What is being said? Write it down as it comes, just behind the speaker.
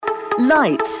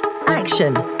Lights,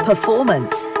 action,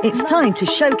 performance. It's time to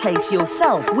showcase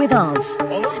yourself with us.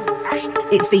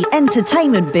 It's the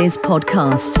Entertainment Biz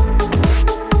Podcast.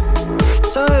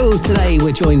 So today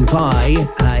we're joined by,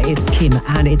 it's Kim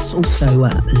and it's also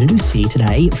Lucy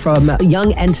today from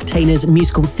Young Entertainers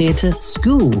Musical Theatre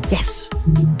School. Yes,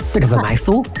 bit of a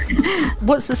mouthful.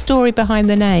 What's the story behind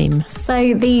the name?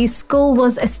 So the school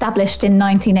was established in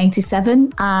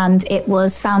 1987 and it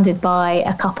was founded by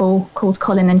a couple called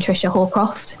Colin and Tricia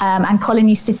Horcroft. And Colin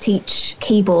used to teach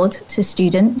keyboard to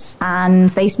students and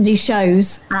they used to do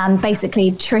shows. And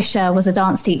basically Tricia was a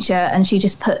dance teacher and she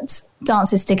just put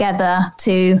dances together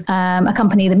to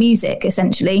accompany the music,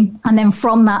 essentially. And then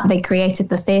from that, they created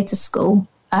the theatre school.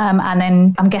 And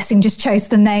then I'm guessing just chose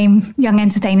the name Young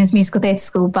Entertainers Musical Theatre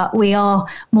School, but we are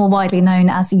more widely known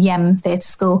as YEM Theatre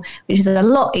School, which is a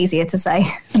lot easier to say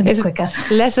and a bit quicker.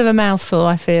 Less of a mouthful,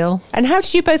 I feel. And how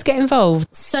did you both get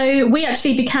involved? So we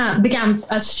actually began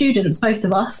as students, both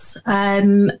of us,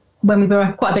 when we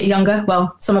were quite a bit younger.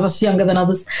 Well, some of us younger than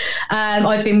others.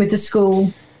 I've been with the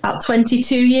school about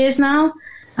 22 years now.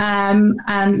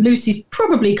 And Lucy's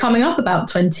probably coming up about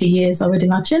 20 years, I would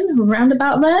imagine, around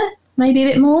about there, maybe a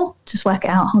bit more. Just work it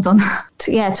out, hold on.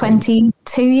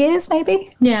 22 years maybe?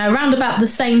 Yeah, around about the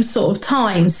same sort of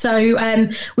time. So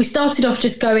we started off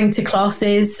just going to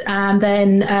classes and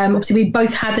then obviously we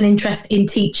both had an interest in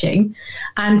teaching.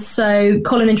 And so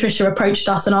Colin and Tricia approached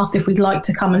us and asked if we'd like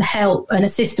to come and help and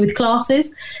assist with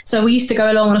classes. So we used to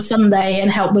go along on a Sunday and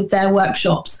help with their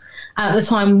workshops. At the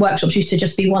time, workshops used to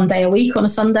just be one day a week on a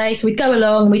Sunday. So we'd go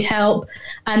along, we'd help.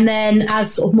 And then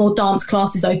as sort of more dance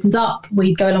classes opened up,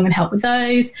 we'd go along and help with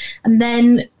those. And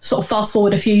then sort of fast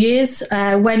forward a few years,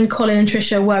 when Colin and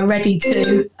Tricia were ready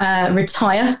to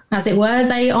retire, as it were,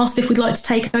 they asked if we'd like to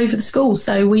take over the school.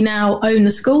 So we now own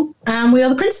the school and we are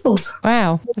the principals.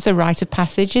 Wow, that's a rite of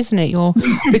passage, isn't it?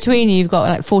 Between you, you've got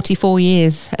like 44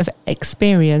 years of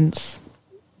experience.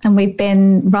 And we've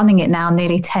been running it now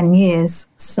nearly 10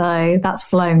 years, so that's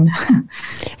flown.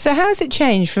 So how has it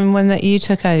changed from when that you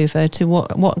took over to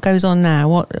what goes on now?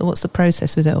 What's the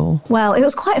process with it all? Well, it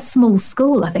was quite a small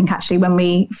school, I think, actually, when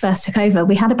we first took over.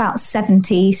 We had about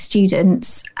 70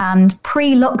 students, and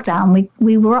pre-lockdown,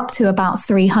 we were up to about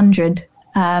 300.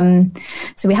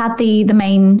 So we had the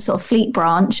main sort of Fleet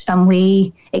branch and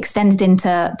we extended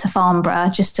into Farnborough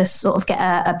just to sort of get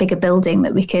a bigger building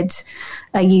that we could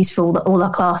use for all our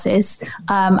classes.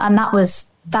 And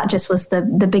that just was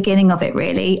the beginning of it,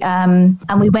 really. And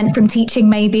we went from teaching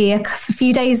maybe a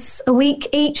few days a week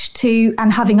each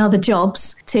and having other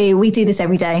jobs to we do this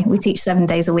every day. We teach 7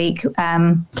 days a week,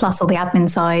 plus all the admin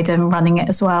side and running it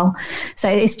as well. So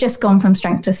it's just gone from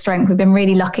strength to strength. We've been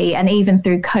really lucky. And even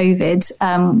through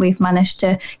COVID, we've managed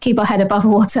to keep our head above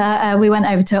water. We went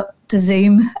over to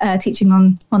Zoom, teaching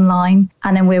online.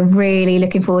 And then we're really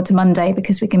looking forward to Monday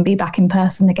because we can be back in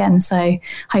person again. So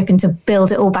hoping to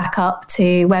build it all back up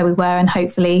to where we were and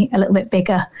hopefully a little bit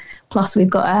bigger. Plus we've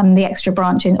got the extra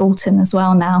branch in Alton as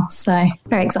well now. So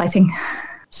very exciting.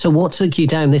 So what took you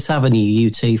down this avenue, you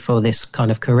two, for this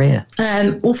kind of career?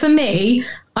 Well, for me,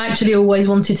 I actually always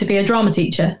wanted to be a drama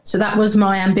teacher. So that was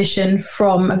my ambition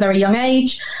from a very young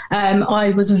age.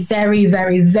 I was very,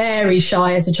 very, very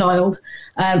shy as a child,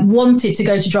 wanted to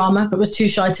go to drama, but was too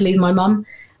shy to leave my mum.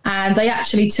 And they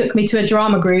actually took me to a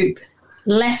drama group,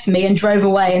 left me and drove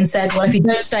away and said, well, if you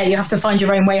don't stay, you have to find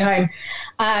your own way home.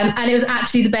 And it was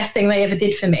actually the best thing they ever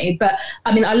did for me. But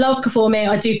I mean, I love performing.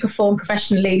 I do perform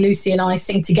professionally. Lucy and I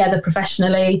sing together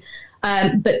professionally.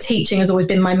 But teaching has always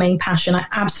been my main passion. I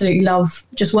absolutely love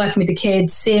just working with the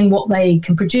kids, seeing what they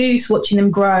can produce, watching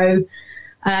them grow.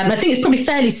 I think it's probably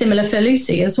fairly similar for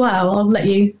Lucy as well. I'll let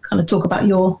you kind of talk about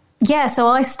your... Yeah, so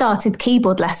I started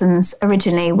keyboard lessons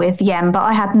originally with YEM, but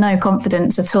I had no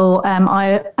confidence at all.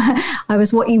 I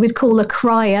was what you would call a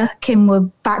crier. Kim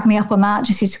would back me up on that,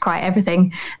 just used to cry at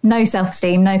everything. No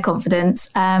self-esteem, no confidence.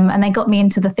 And they got me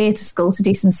into the theatre school to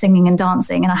do some singing and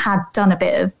dancing. And I had done a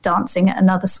bit of dancing at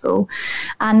another school.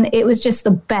 And it was just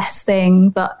the best thing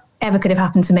that ever could have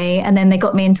happened to me. And then they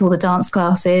got me into all the dance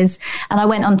classes. And I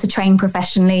went on to train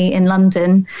professionally in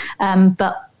London,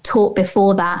 but taught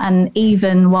before that, and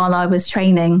even while I was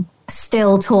training,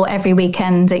 still taught every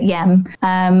weekend at YEM.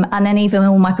 And then even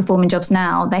all my performing jobs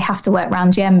now, they have to work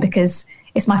around YEM because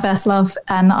it's my first love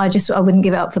and I wouldn't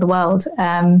give it up for the world.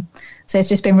 So it's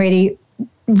just been really,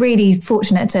 really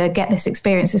fortunate to get this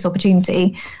experience, this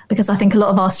opportunity, because I think a lot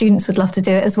of our students would love to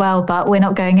do it as well, but we're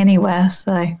not going anywhere.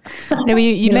 So no,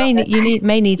 you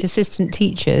may need assistant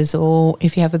teachers, or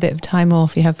if you have a bit of time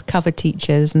off, you have cover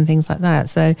teachers and things like that.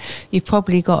 So you've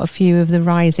probably got a few of the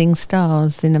rising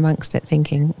stars in amongst it,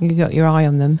 thinking you got your eye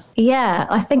on them. Yeah,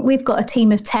 I think we've got a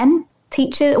team of 10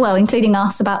 teachers, well, including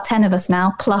us, about 10 of us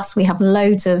now, plus we have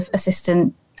loads of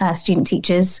assistant student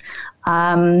teachers.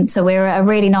 So we're a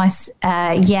really nice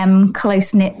YEM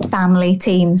close-knit family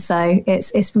team. So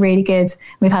it's really good.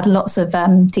 We've had lots of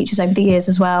teachers over the years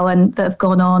as well, and that have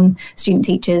gone on, student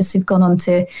teachers who've gone on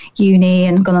to uni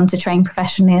and gone on to train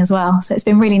professionally as well. So it's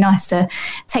been really nice to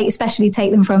especially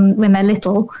take them from when they're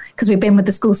little, because we've been with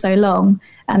the school so long,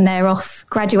 and they're off,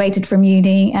 graduated from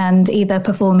uni and either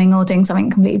performing or doing something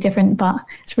completely different. But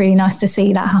it's really nice to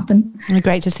see that happen. And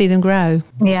great to see them grow.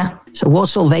 Yeah. So what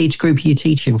sort of age group are you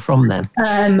teaching from then?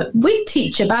 We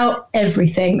teach about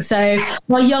everything. So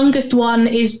my youngest one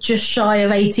is just shy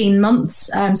of 18 months.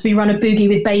 So we run a Boogie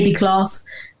with Baby class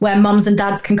where mums and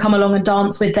dads can come along and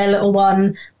dance with their little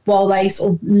one while they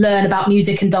sort of learn about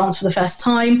music and dance for the first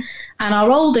time. And our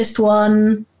oldest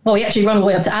one, well, we actually run all the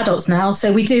way up to adults now.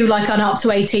 So we do like an up to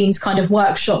 18s kind of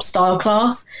workshop style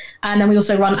class. And then we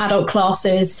also run adult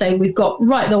classes. So we've got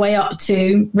right the way up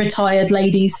to retired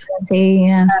ladies.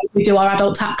 Yeah. We do our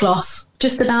adult tap class,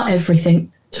 just about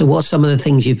everything. So what are some of the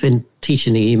things you've been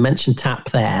teaching? You mentioned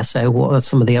tap there. So what are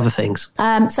some of the other things?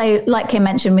 So like Kim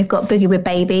mentioned, we've got Boogie with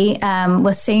Baby.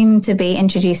 We're soon to be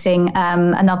introducing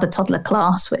another toddler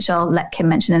class, which I'll let Kim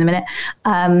mention in a minute.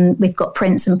 We've got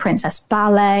Prince and Princess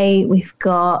Ballet. We've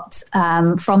got,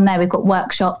 from there, we've got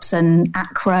workshops and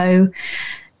acro,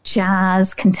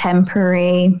 jazz,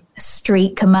 contemporary,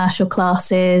 street commercial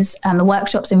classes. The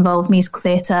workshops involve musical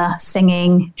theatre,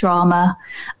 singing, drama,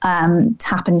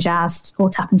 tap and jazz or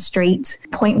tap and street.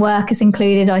 Point work is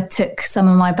included. I took some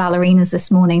of my ballerinas this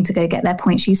morning to go get their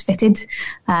point shoes fitted. So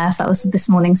that was this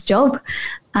morning's job.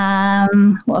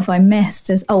 What have I missed?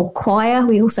 Choir.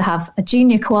 We also have a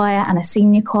junior choir and a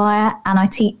senior choir. And I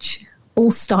teach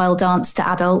all style dance to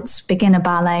adults, beginner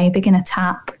ballet, beginner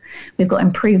tap. We've got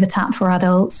Improver Tap for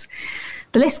adults.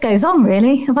 The list goes on,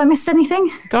 really. Have I missed anything?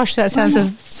 Gosh, that sounds a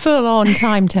full-on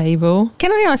timetable.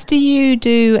 Can I ask, do you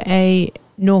do a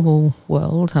normal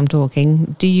world, I'm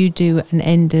talking, do you do an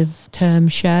end-of-term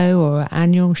show or an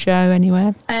annual show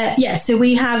anywhere? Yeah, so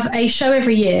we have a show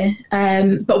every year,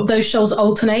 but those shows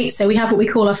alternate. So we have what we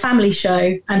call a family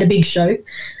show and a big show.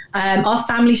 Our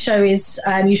family show is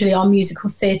usually our musical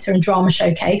theatre and drama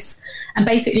showcase. And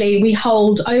basically we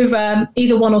hold over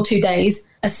either 1 or 2 days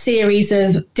a series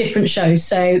of different shows.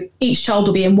 So each child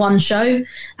will be in one show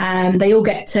and they all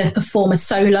get to perform a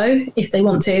solo if they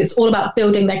want to. It's all about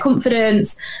building their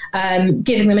confidence,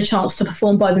 giving them a chance to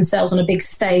perform by themselves on a big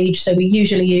stage. So we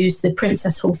usually use the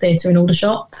Princess Hall Theatre in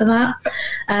Aldershot for that.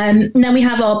 And then we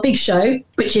have our big show,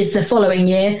 which is the following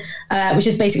year, which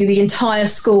is basically the entire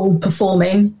school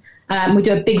performing. We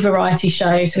do a big variety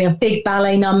show. So we have big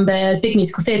ballet numbers, big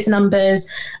musical theatre numbers.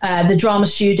 The drama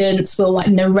students will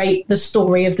narrate the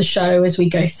story of the show as we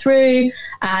go through,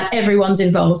 and everyone's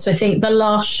involved. So I think the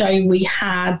last show we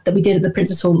had that we did at the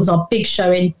Princess Hall was our big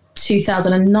show in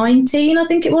 2019, I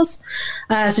think it was.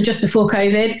 So just before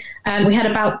COVID. We had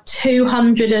about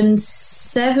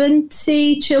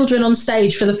 270 children on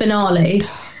stage for the finale.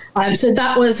 So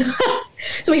that was...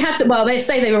 So we had to, well, they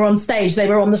say they were on stage. They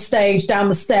were on the stage, down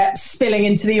the steps, spilling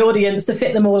into the audience to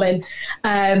fit them all in.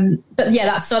 But yeah,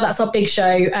 that's our big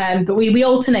show. But we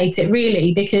alternate it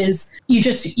really, because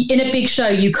in a big show,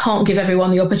 you can't give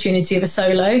everyone the opportunity of a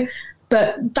solo.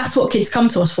 But that's what kids come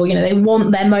to us for. They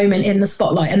want their moment in the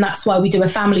spotlight. And that's why we do a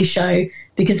family show,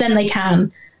 because then they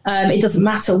can. It doesn't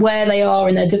matter where they are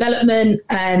in their development,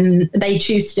 and they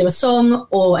choose to do a song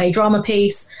or a drama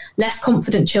piece. Less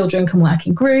confident children can work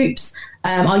in groups.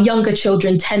 Our younger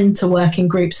children tend to work in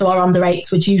groups, so our under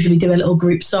 8s would usually do a little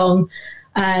group song.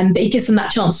 But it gives them that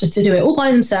chance just to do it all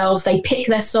by themselves. They pick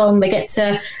their song, they get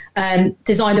to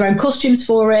design their own costumes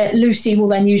for it. Lucy will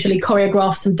then usually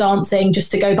choreograph some dancing just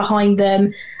to go behind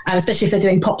them, especially if they're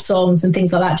doing pop songs and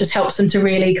things like that. Just helps them to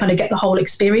really kind of get the whole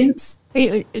experience.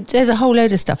 There's a whole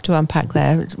load of stuff to unpack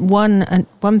there. One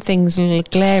thing's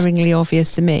glaringly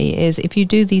obvious to me is if you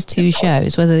do these two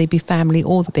shows, whether they be family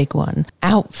or the big one,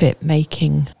 outfit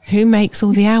making. Who makes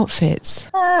all the outfits?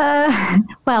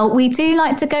 Well, we do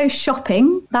like to go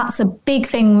shopping. That's a big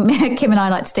thing Kim and I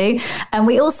like to do. And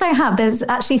we also there's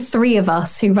actually 3 of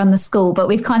us who run the school, but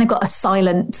we've kind of got a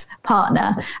silent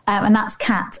partner, and that's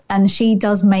Kat. And she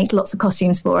does make lots of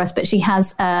costumes for us, but she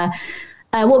has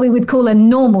what we would call a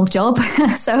normal job.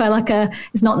 So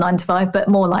it's not 9 to 5, but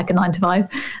more like a 9 to 5.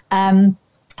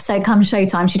 So come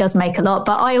showtime, she does make a lot,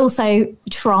 but I also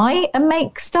try and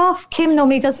make stuff. Kim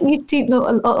normally does. You do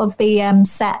a lot of the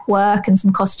set work and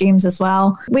some costumes as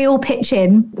well. We all pitch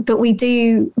in, but we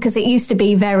do, because it used to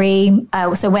be very,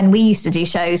 so when we used to do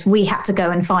shows, we had to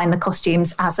go and find the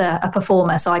costumes as a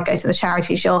performer. So I'd go to the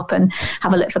charity shop and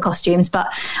have a look for costumes. But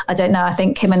I don't know, I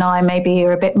think Kim and I maybe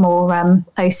are a bit more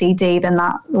OCD than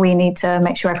that. We need to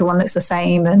make sure everyone looks the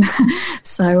same. And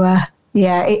so,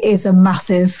 yeah, it is a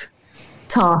massive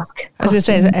task. I was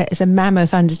going to say, it's a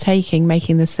mammoth undertaking,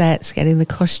 making the sets, getting the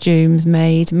costumes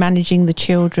made, managing the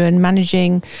children,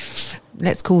 managing,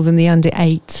 let's call them the under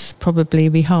 8s, probably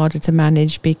be harder to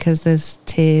manage because there's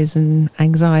tears and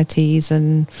anxieties,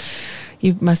 and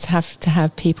you must have to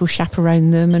have people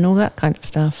chaperone them and all that kind of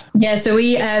stuff. Yeah, so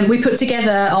we put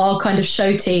together our kind of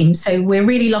show team. So we're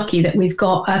really lucky that we've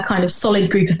got a kind of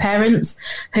solid group of parents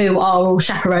who are all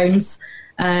chaperones.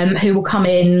 Who will come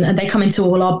in, and they come into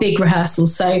all our big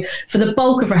rehearsals. So for the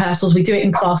bulk of rehearsals, we do it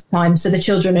in class time, so the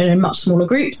children are in much smaller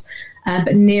groups.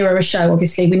 But nearer a show,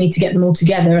 obviously, we need to get them all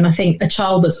together. And I think a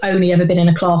child that's only ever been in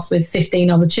a class with 15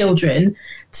 other children,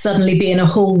 suddenly be in a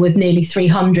hall with nearly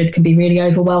 300 can be really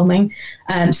overwhelming.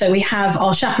 So we have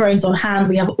our chaperones on hand.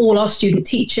 We have all our student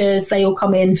teachers. They all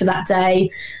come in for that day.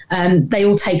 They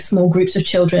all take small groups of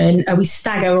children. We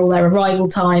stagger all their arrival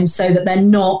times so that they're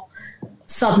not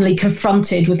suddenly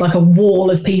confronted with like a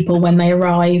wall of people when they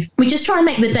arrive. We just try and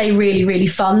make the day really, really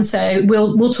fun. So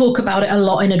we'll talk about it a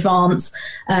lot in advance.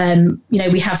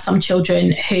 We have some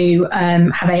children who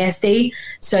have ASD,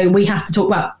 so we have to talk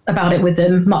about it with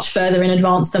them much further in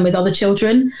advance than with other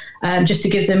children, just to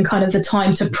give them kind of the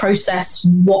time to process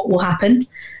what will happen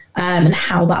and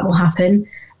how that will happen.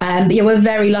 But yeah, we're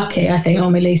very lucky, I think,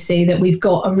 aren't we, Lucy, that we've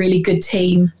got a really good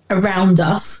team around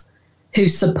us who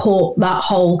support that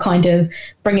whole kind of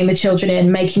bringing the children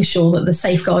in, making sure that the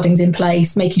safeguarding's in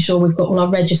place, making sure we've got all our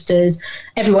registers,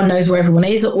 everyone knows where everyone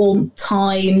is at all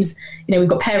times. We've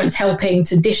got parents helping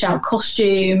to dish out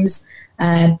costumes,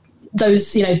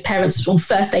 those, parents on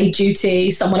first aid duty,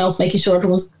 someone else making sure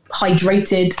everyone's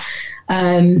hydrated.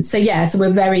 So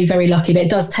we're very, very lucky, but it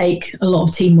does take a lot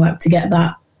of teamwork to get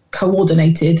that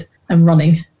coordinated and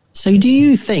running. So do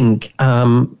you think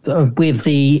with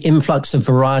the influx of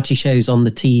variety shows on the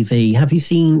TV, have you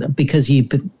seen, because you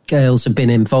girls have been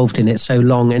involved in it so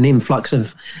long, an influx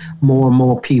of more and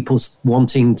more people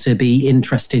wanting to be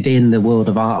interested in the world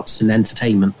of arts and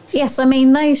entertainment? Yes, I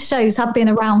mean, those shows have been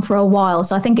around for a while,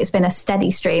 so I think it's been a steady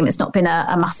stream. It's not been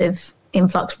a massive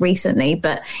influx recently,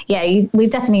 but yeah, we've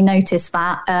definitely noticed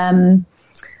that. I'm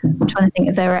trying to think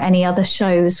if there are any other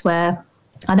shows where...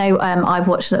 I know I've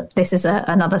watched, this is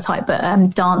another type, but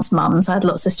Dance Mums. I had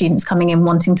lots of students coming in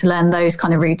wanting to learn those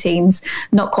kind of routines,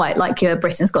 not quite like your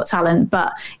Britain's Got Talent,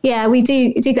 but yeah, we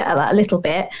do get that a little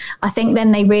bit. I think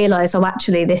then they realise,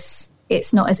 actually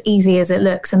it's not as easy as it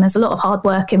looks, and there's a lot of hard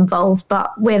work involved,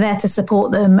 but we're there to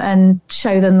support them and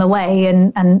show them the way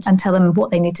and tell them what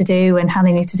they need to do and how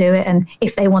they need to do it and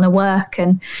if they want to work.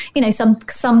 And,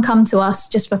 some come to us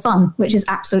just for fun, which is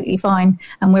absolutely fine,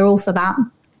 and we're all for that.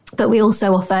 But we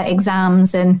also offer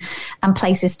exams and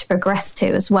places to progress to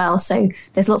as well. So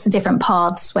there's lots of different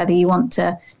paths, whether you want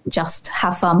to just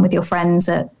have fun with your friends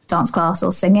at dance class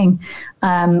or singing,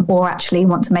 or actually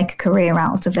want to make a career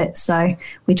out of it. So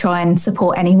we try and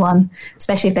support anyone,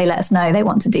 especially if they let us know they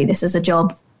want to do this as a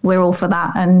job. We're all for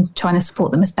that and trying to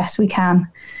support them as best we can.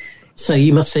 So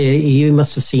you must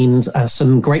have seen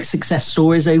some great success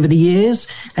stories over the years.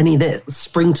 Any that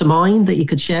spring to mind that you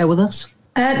could share with us?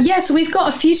 So we've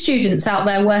got a few students out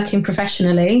there working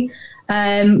professionally.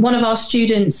 One of our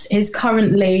students is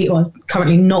currently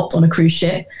not on a cruise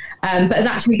ship, but has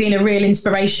actually been a real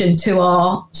inspiration to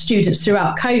our students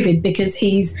throughout COVID, because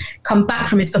he's come back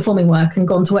from his performing work and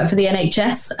gone to work for the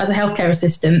NHS as a healthcare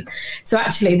assistant. So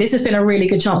actually, this has been a really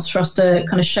good chance for us to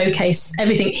kind of showcase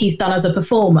everything he's done as a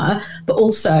performer, but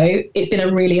also it's been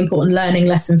a really important learning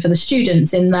lesson for the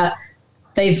students in that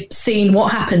they've seen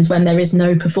what happens when there is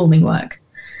no performing work.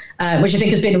 Which I think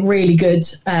has been a really good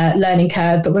learning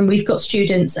curve. But when we've got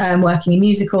students working in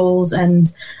musicals and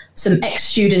some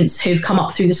ex-students who've come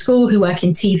up through the school who work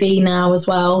in TV now as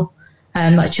well,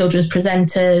 like children's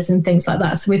presenters and things like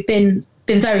that. So we've been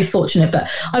very fortunate. But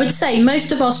I would say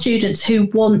most of our students who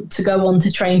want to go on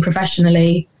to train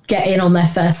professionally get in on their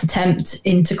first attempt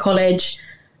into college.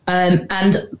 And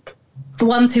the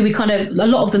ones who a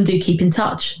lot of them do keep in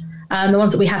touch. And the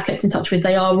ones that we have kept in touch with,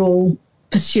 they are all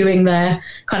pursuing their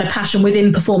kind of passion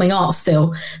within performing arts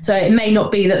still. So it may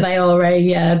not be that they are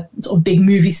a sort of big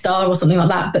movie star or something like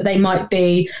that, but they might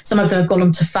be, some of them have gone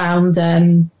on to found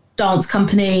dance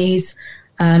companies,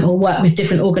 or work with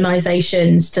different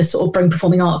organisations to sort of bring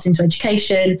performing arts into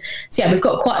education. So yeah, we've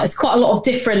got quite a lot of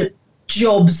different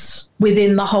jobs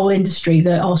within the whole industry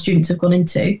that our students have gone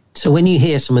into. So when you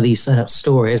hear some of these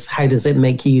stories, how does it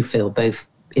make you feel, both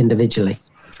individually?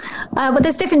 Well,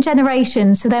 there's different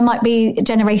generations. So there might be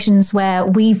generations where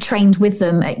we've trained with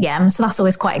them at YEM. So that's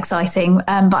always quite exciting.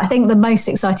 But I think the most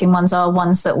exciting ones are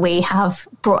ones that we have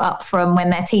brought up from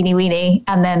when they're teeny weeny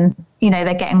and then, you know,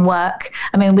 they're getting work.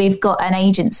 I mean, we've got an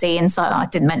agency inside. I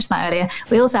didn't mention that earlier.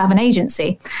 We also have an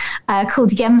agency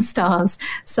called YEM Stars.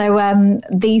 So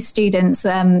these students,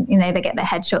 you know, they get their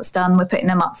headshots done. We're putting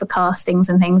them up for castings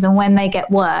and things. And when they get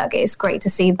work, it's great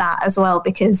to see that as well,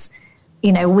 because,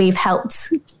 you know, we've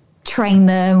helped train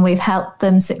them, we've helped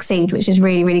them succeed, which is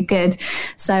really, really good.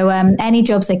 So any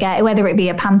jobs they get, whether it be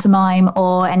a pantomime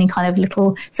or any kind of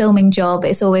little filming job,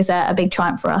 it's always a big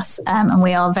triumph for us. And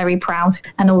we are very proud,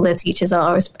 and all the teachers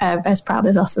are as proud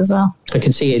as us as well. I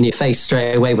can see it in your face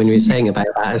straight away when you were saying about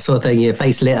that sort of thing. Your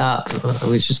face lit up,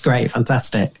 which is great,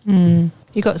 fantastic.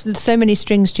 You've got so many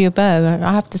strings to your bow.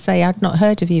 I have to say, I'd not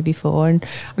heard of you before. And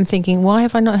I'm thinking, why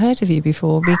have I not heard of you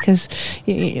before? Because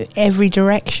every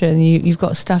direction you've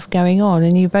got stuff going on,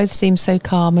 and you both seem so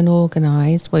calm and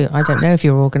organised. Well, I don't know if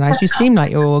you're organised. You seem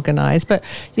like you're organised, but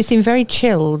you seem very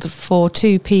chilled for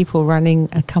two people running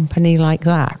a company like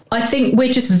that. I think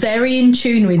we're just very in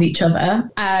tune with each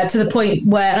other to the point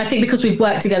where, and I think because we've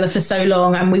worked together for so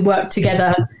long and we work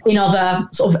together in other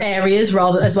sort of areas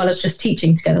rather as well as just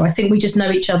teaching together, I think we just know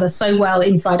each other so well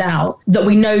inside out that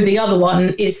we know the other one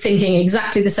is thinking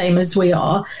exactly the same as we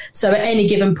are. So at any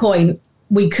given point,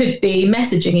 we could be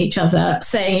messaging each other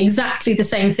saying exactly the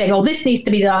same thing. Oh, this needs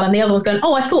to be done. And the other one's going,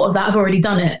 oh, I thought of that. I've already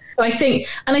done it. So I think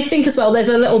as well, there's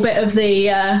a little bit of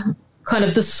the kind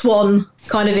of the swan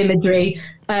kind of imagery.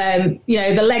 You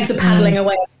know, the legs are paddling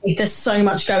away. There's so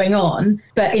much going on.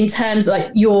 But in terms of,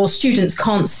 like, your students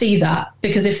can't see that,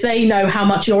 because if they know how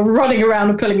much you're running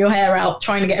around and pulling your hair out,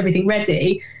 trying to get everything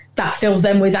ready, that fills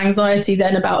them with anxiety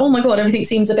then about, oh my God, everything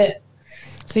seems a bit...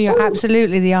 So you're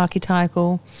absolutely the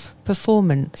archetypal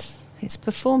performance. It's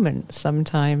performance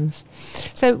sometimes.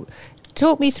 So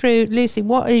talk me through, Lucy,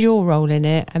 what is your role in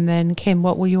it? And then Kim,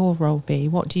 what will your role be?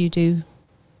 What do you do?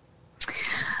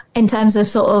 In terms of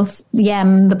sort of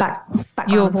the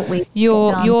background of what we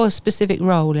your specific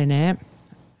role in it,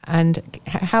 and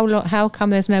how come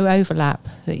there's no overlap,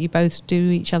 that you both do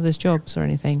each other's jobs or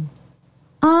anything?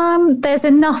 There's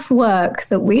enough work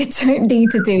that we don't need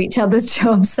to do each other's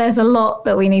jobs. There's a lot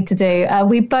that we need to do.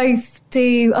 We both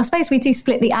do, I suppose we do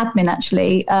split the admin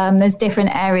actually. There's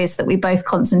different areas that we both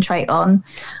concentrate on.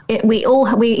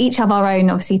 We each have our own,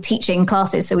 obviously, teaching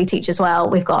classes, so we teach as well.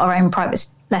 We've got our own private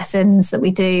lessons that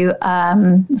we do.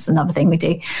 That's another thing we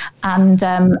do. And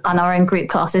our own group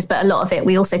classes, but a lot of it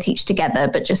we also teach together,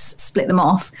 but just split them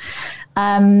off.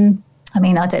 I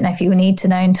mean, I don't know if you need to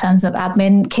know in terms of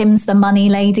admin. Kim's the money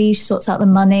lady. She sorts out the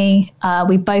money.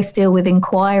 We both deal with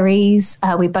inquiries.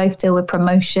 We both deal with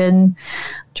promotion.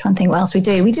 I'm trying to think what else we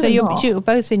do. We do. So you're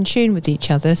both in tune with each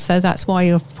other. So that's why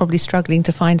you're probably struggling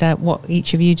to find out what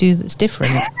each of you do that's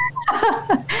different.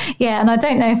 Yeah, and I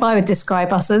don't know if I would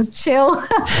describe us as chill.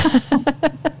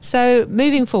 So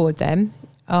moving forward then,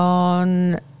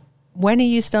 when are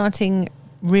you starting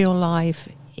real life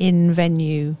in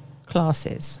venue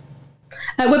classes?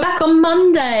 We're back on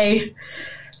Monday.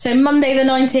 So Monday the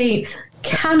 19th.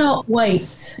 Cannot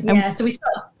wait. Yeah, so we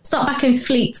start back in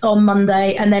Fleet on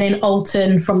Monday and then in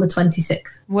Alton from the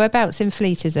 26th. Whereabouts in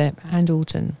Fleet is it, and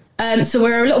Alton? So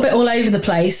we're a little bit all over the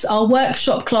place. Our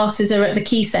workshop classes are at the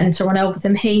Key Centre on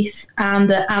Elvertham Heath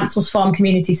and at Ansell's Farm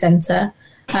Community Centre.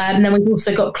 And then we've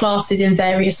also got classes in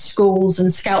various schools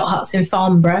and scout huts in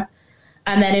Farnborough.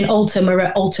 And then in Alton, we're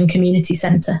at Alton Community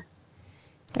Centre.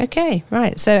 Okay,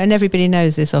 right. So, and everybody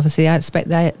knows this, obviously. I expect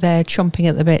they're chomping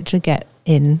at the bit to get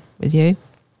in with you.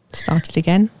 Start it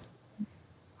again.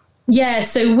 Yeah,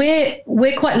 so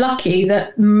we're quite lucky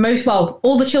that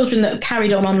all the children that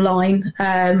carried on online,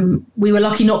 we were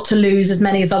lucky not to lose as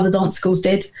many as other dance schools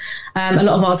did. A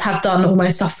lot of ours have done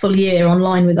almost a full year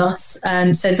online with us.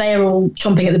 So they are all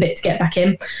chomping at the bit to get back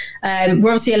in.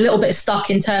 We're obviously a little bit stuck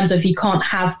in terms of you can't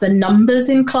have the numbers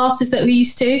in classes that we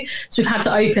used to. So we've had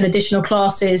to open additional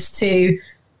classes to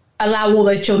allow all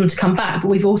those children to come back. But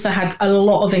we've also had a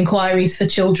lot of inquiries for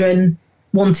children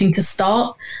wanting to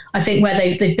start. I think where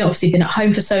they've obviously been at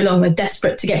home for so long, they're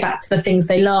desperate to get back to the things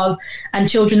they love, and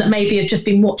children that maybe have just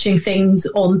been watching things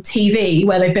on TV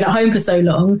where they've been at home for so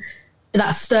long,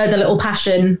 that stirred a little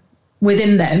passion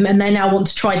within them, and they now want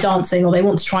to try dancing, or they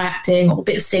want to try acting, or a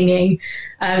bit of singing.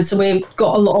 So we've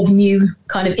got a lot of new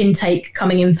kind of intake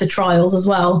coming in for trials as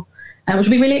well, which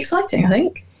will be really exciting, I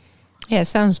think. Yeah,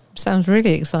 sounds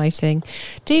really exciting.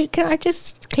 Can I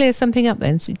just clear something up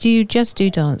then? So do you just do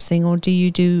dancing, or do you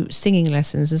do singing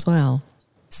lessons as well?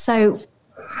 So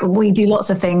we do lots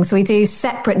of things. We do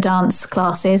separate dance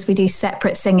classes, we do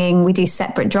separate singing, we do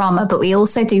separate drama, but we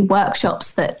also do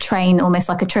workshops that train almost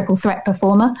like a triple threat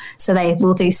performer. So they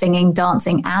will do singing,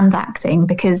 dancing and acting,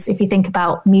 because if you think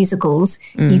about musicals,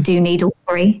 you do need all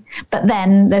three. But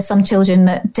then there's some children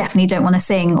that definitely don't want to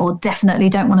sing or definitely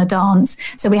don't want to dance.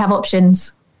 So we have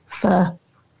options for,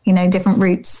 different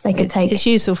routes they could take. It's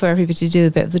useful for everybody to do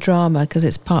a bit of the drama because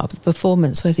it's part of the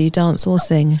performance, whether you dance or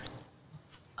sing.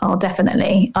 Oh,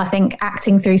 definitely. I think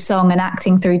acting through song and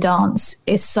acting through dance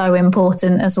is so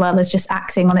important, as well as just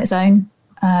acting on its own.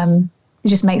 It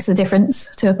just makes the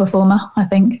difference to a performer, I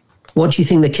think. What do you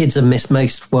think the kids have missed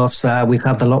most whilst we've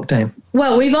had the lockdown?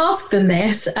 Well, we've asked them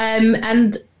this,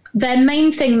 and their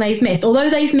main thing they've missed, although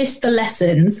they've missed the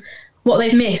lessons, what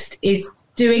they've missed is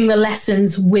doing the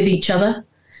lessons with each other.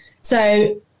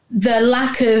 So the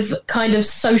lack of kind of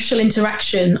social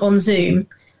interaction on Zoom,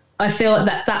 I feel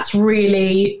like that's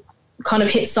really kind of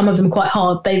hit some of them quite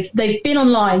hard. They've been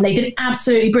online, they've been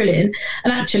absolutely brilliant.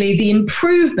 And actually the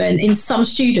improvement in some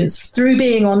students through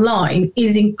being online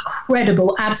is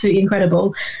incredible, absolutely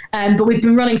incredible. But we've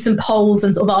been running some polls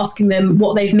and sort of asking them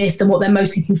what they've missed and what they're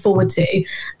most looking forward to.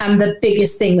 And the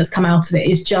biggest thing that's come out of it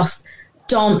is just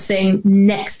dancing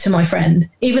next to my friend,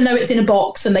 even though it's in a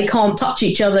box and they can't touch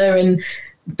each other,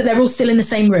 but they're all still in the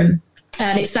same room.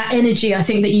 And it's that energy, I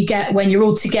think, that you get when you're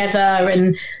all together,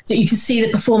 and so you can see the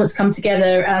performance come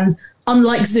together. And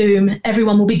unlike Zoom,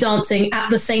 everyone will be dancing at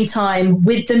the same time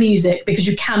with the music, because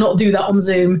you cannot do that on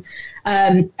Zoom.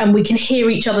 And we can hear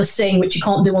each other sing, which you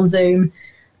can't do on Zoom.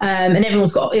 And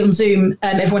everyone's got on Zoom.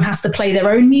 Everyone has to play their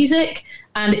own music,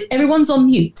 and everyone's on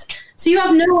mute. So you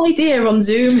have no idea on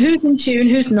Zoom who's in tune,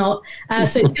 who's not.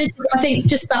 So it's good, I think,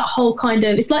 just that whole kind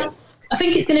of, I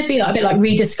think it's going to be like a bit like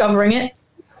rediscovering it.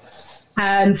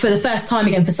 For the first time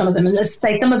again for some of them. And let's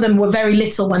say some of them were very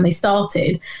little when they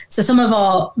started. So some of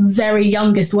our very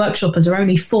youngest workshoppers are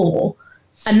only 4,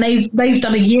 and they've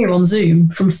done a year on Zoom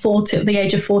from the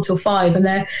age of 4 till 5. And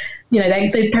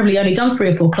they've probably only done 3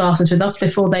 or 4 classes with us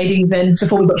before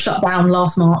we got shut down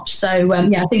last March. So I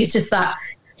think it's just that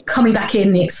coming back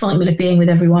in, the excitement of being with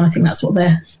everyone. I think that's what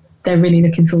they're really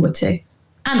looking forward to.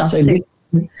 And us too.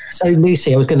 So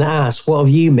Lucy, I was going to ask, what have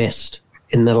you missed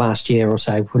in the last year or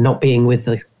so for not being with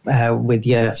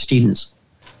your students?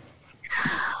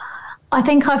 I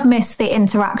think I've missed the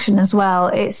interaction as well.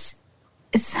 It's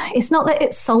not that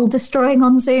it's soul destroying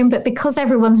on Zoom, but because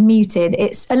everyone's muted,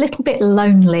 it's a little bit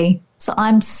lonely. So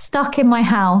I'm stuck in my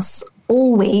house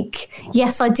all week.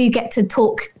 Yes, I do get to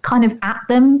talk kind of at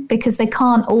them because they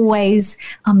can't always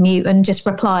unmute and just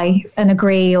reply and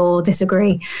agree or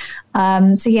disagree.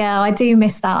 I do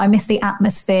miss that. I miss the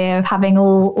atmosphere of having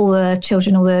all the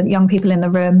children, all the young people in the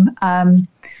room. I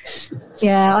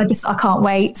can't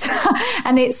wait.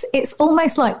 And it's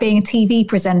almost like being a TV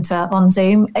presenter on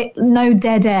Zoom. No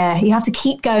dead air. You have to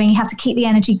keep going. You have to keep the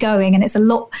energy going. And it's a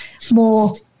lot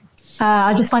more,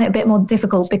 I just find it a bit more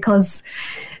difficult because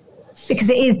it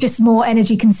is just more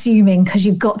energy consuming, because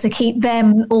you've got to keep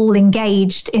them all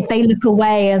engaged. If they look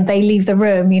away and they leave the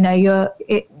room,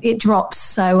 it drops.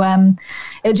 So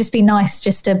it would just be nice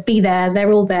just to be there.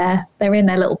 They're all there. They're in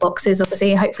their little boxes,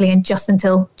 obviously, hopefully just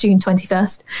until June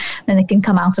 21st. Then they can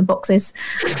come out of boxes.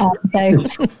 It's going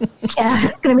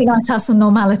to be nice to have some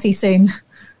normality soon.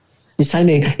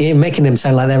 You're making them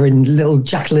sound like they're in little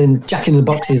Jack in the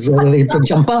boxes where they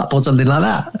jump up or something like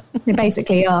that. They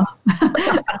basically are.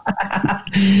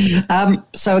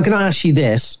 So I'm going to ask you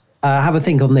this. Have a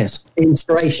think on this.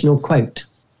 Inspirational quote.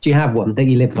 Do you have one that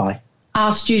you live by?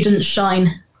 Our students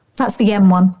shine. That's the Yem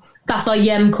one. That's our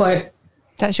Yem quote.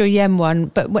 That's your Yem one.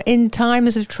 But in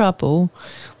times of trouble,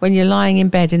 when you're lying in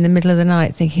bed in the middle of the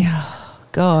night thinking, oh,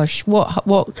 gosh,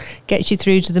 what gets you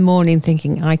through to the morning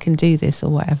thinking, I can do this or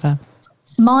whatever?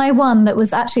 My one that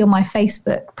was actually on my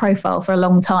Facebook profile for a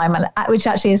long time, and which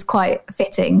actually is quite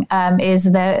fitting,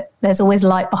 is that there's always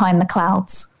light behind the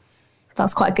clouds.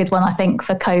 That's quite a good one, I think,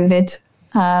 for COVID,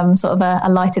 sort of a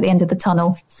light at the end of the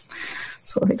tunnel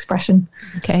sort of expression.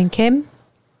 Okay, and Kim?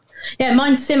 Yeah,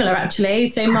 mine's similar, actually.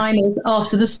 So mine is,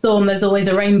 after the storm, there's always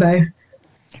a rainbow.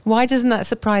 Why doesn't that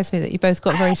surprise me that you both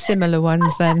got very similar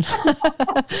ones then?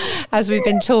 As we've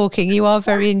been talking, you are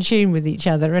very in tune with each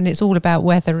other, and it's all about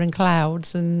weather and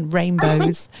clouds and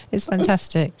rainbows. It's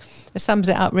fantastic. It sums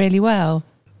it up really well.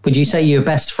 Would you say you're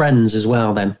best friends as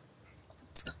well then?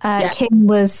 Kim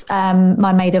was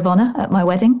my maid of honour at my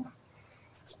wedding.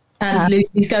 And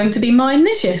Lucy's going to be mine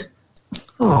this year.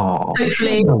 Oh,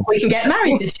 hopefully we can get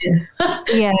married this year.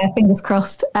 Yeah, fingers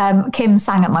crossed. Kim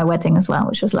sang at my wedding as well,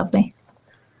 which was lovely.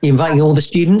 You inviting all the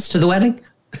students to the wedding?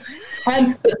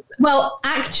 Well,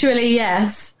 actually,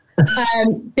 yes,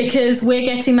 because we're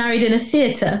getting married in a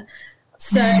theatre.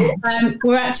 So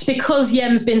we're actually, because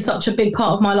Yem's been such a big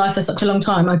part of my life for such a long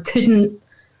time, I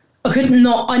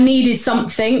needed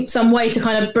some way to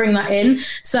kind of bring that in.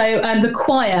 So the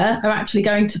choir are actually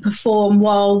going to perform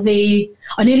while I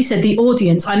nearly said the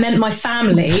audience, I meant my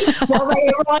family, while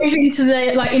they arrive into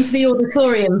the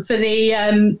auditorium for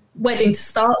the wedding to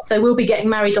start. So we'll be getting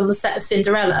married on the set of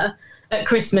Cinderella at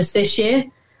Christmas this year,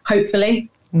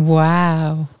 hopefully.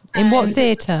 Wow. In what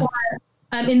theatre?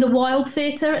 In the Wild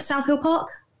Theatre at South Hill Park.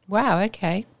 Wow,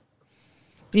 okay.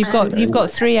 You've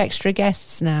got 3 extra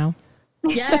guests now.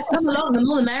 Yeah, come along, the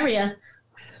more the merrier.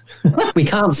 We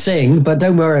can't sing, but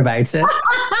don't worry about it.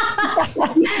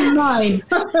 Mine.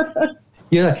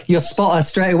 You'll spot us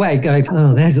straight away going,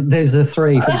 oh, there's the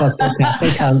 3 for Buzz Podcast.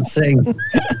 They can't sing.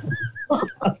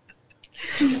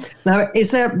 Now, is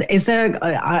there?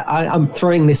 I'm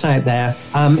throwing this out there.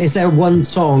 Is there one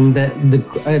song that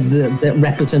that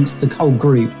represents the whole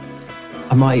group?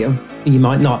 You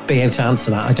might not be able to answer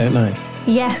that. I don't know.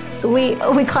 Yes, we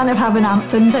kind of have an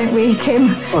anthem, don't we, Kim?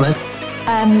 Go on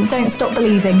then. Don't Stop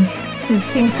Believing. This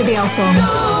seems to be our song.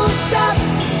 Don't stop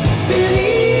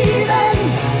believing.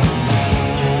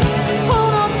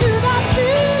 Hold on to that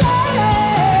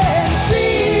feeling.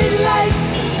 Streetlight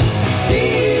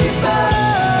people.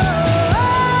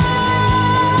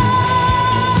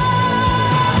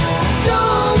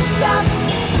 Don't stop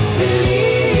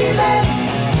believing.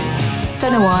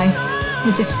 Don't know why.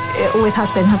 It always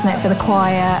has been, hasn't it, for the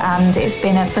choir, and it's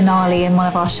been a finale in one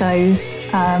of our shows.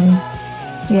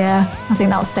 Yeah, I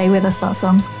think that'll stay with us, that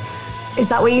song. Is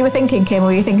that what you were thinking, Kim, or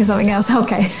were you thinking something else?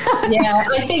 Okay. Yeah,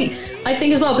 I think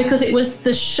as well, because it was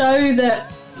the show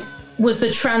that was the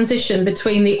transition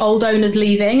between the old owners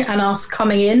leaving and us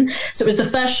coming in. So it was the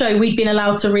first show we'd been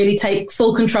allowed to really take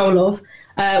full control of.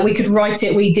 We could write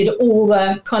it. We did all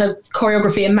the kind of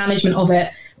choreography and management of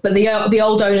it. But the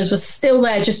old owners were still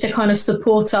there just to kind of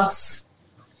support us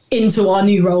into our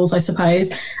new roles, I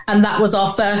suppose. And that was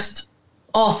our first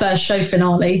show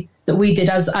finale that we did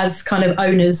as kind of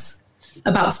owners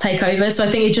about to take over. So I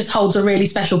think it just holds a really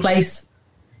special place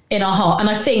in our heart. And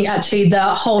I think actually the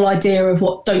whole idea of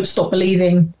what Don't Stop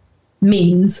Believing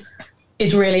means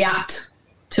is really apt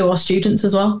to our students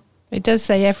as well. It does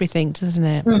say everything, doesn't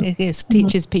it? It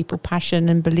teaches people passion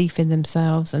and belief in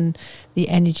themselves and the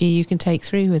energy you can take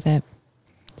through with it.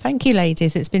 Thank you,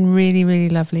 ladies. It's been really, really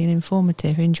lovely and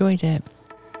informative. Enjoyed it.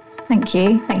 Thank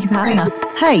you. Thank you for having us.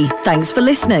 Hey, thanks for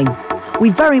listening. We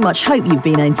very much hope you've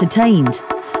been entertained.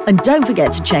 And don't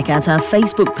forget to check out our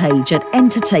Facebook page at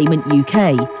Entertainment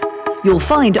UK. You'll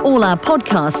find all our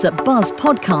podcasts at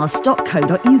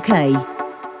buzzpodcast.co.uk.